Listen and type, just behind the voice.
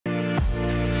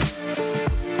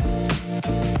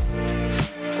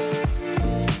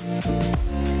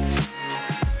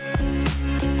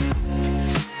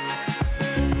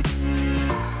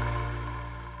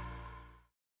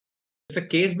It's a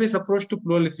case-based approach to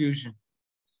pleural effusion.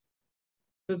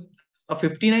 So a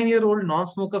 59-year-old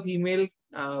non-smoker female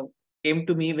came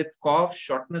to me with cough,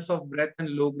 shortness of breath, and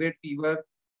low-grade fever,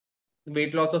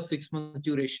 weight loss of 6 months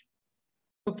duration.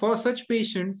 So for such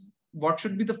patients, what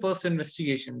should be the first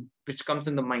investigation which comes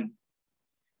in the mind?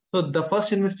 So the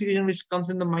first investigation which comes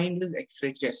in the mind is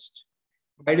X-ray chest.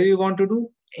 Why do you want to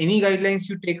do? Any guidelines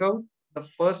you take out, the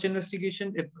first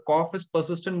investigation, if the cough is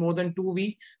persistent more than 2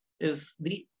 weeks, is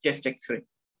the chest X-ray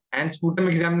and sputum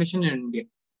examination in India.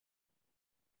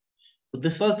 So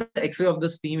this was the X-ray of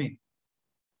this female.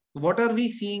 What are we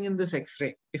seeing in this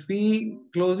X-ray? If we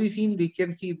closely see, we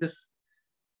can see this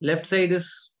left side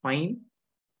is fine.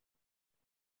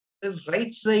 The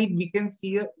right side, we can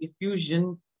see a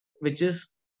effusion which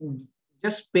is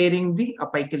just sparing the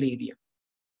apical area.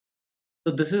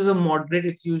 So this is a moderate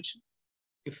effusion,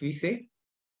 if we say.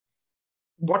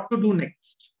 What to do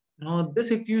next? Now, this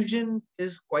effusion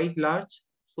is quite large,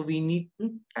 so we need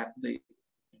to tap the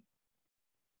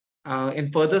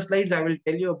in further slides, I will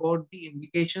tell you about the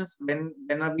indications. When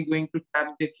are we going to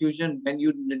tap the effusion? When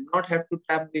you did not have to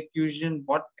tap the effusion,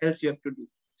 what else you have to do?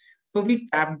 So we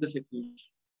tapped this effusion.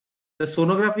 The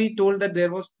sonography told that there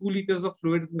was 2 liters of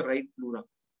fluid in the right pleura.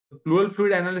 The pleural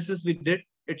fluid analysis we did,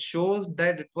 it shows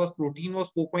that protein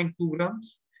was 4.2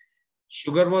 grams,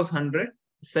 sugar was 100,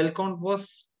 cell count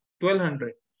was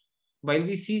 1200. While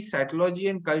we see cytology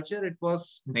and culture, it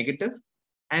was negative,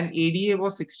 and ADA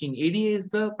was 16. ADA is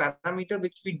the parameter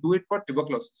which we do it for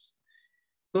tuberculosis.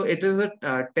 So it is a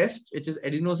test, which is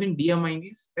adenosine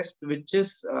deaminase test, which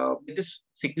is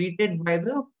secreted by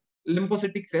the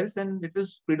lymphocytic cells, and it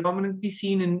is predominantly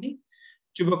seen in the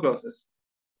tuberculosis.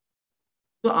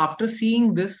 So after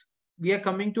seeing this, we are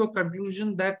coming to a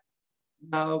conclusion that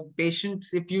the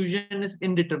patient's effusion is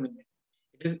indeterminate.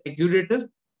 It is exudative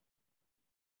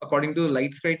according to the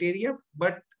Light's criteria,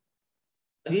 but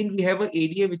again, we have an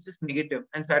ADA which is negative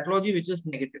and cytology which is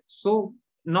negative. So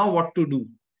now what to do?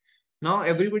 Now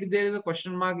everybody, there is a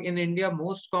question mark in India.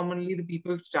 Most commonly, the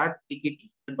people start AKT.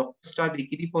 The doctors start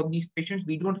AKT for these patients.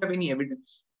 We don't have any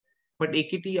evidence, but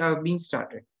AKT are being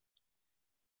started.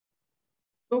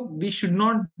 So we should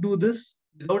not do this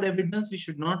without evidence. We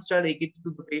should not start AKT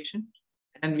to the patient,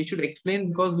 and we should explain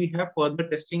because we have further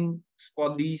testing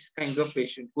for these kinds of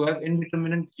patients who have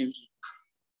indeterminate effusion.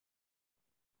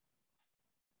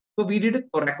 So we did a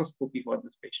thoracoscopy for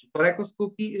this patient.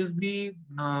 Thoracoscopy is the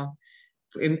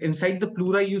inside the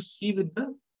pleura you see with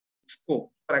the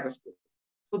scope, thoracoscope.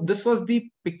 So this was the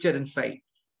picture inside.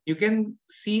 You can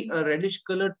see a reddish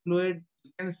colored fluid.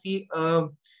 You can see a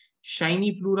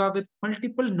shiny pleura with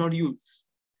multiple nodules.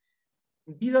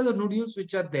 These are the nodules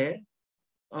which are there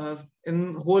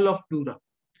in whole of pleura.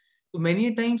 So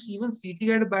many times even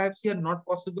CT-guided biopsy are not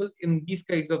possible in these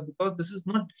kinds of, because this is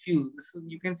not diffuse. This is,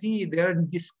 you can see there are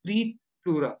discrete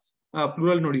pleuras,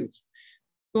 pleural nodules.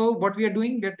 So what we are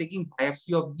doing, we are taking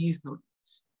biopsy of these nodules.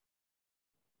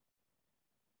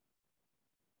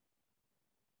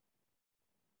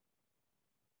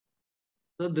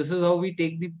 So this is how we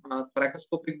take the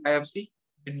thoracoscopic biopsy.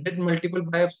 We did multiple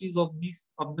biopsies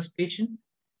of this patient.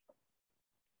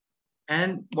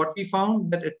 And what we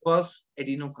found that it was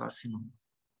adenocarcinoma.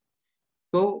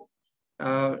 So,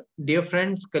 dear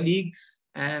friends, colleagues,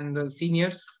 and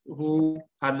seniors who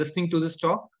are listening to this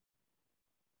talk,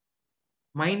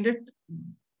 mind it,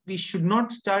 we should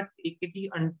not start AKT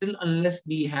unless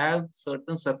we have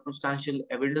certain circumstantial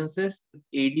evidences. If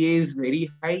ADA is very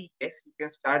high, yes, you can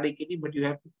start AKT, but you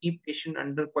have to keep patient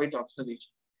under quite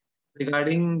observation.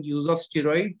 Regarding use of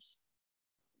steroids,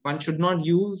 one should not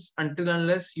use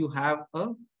unless you have a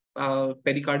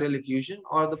pericardial effusion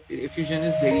or the effusion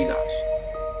is very large.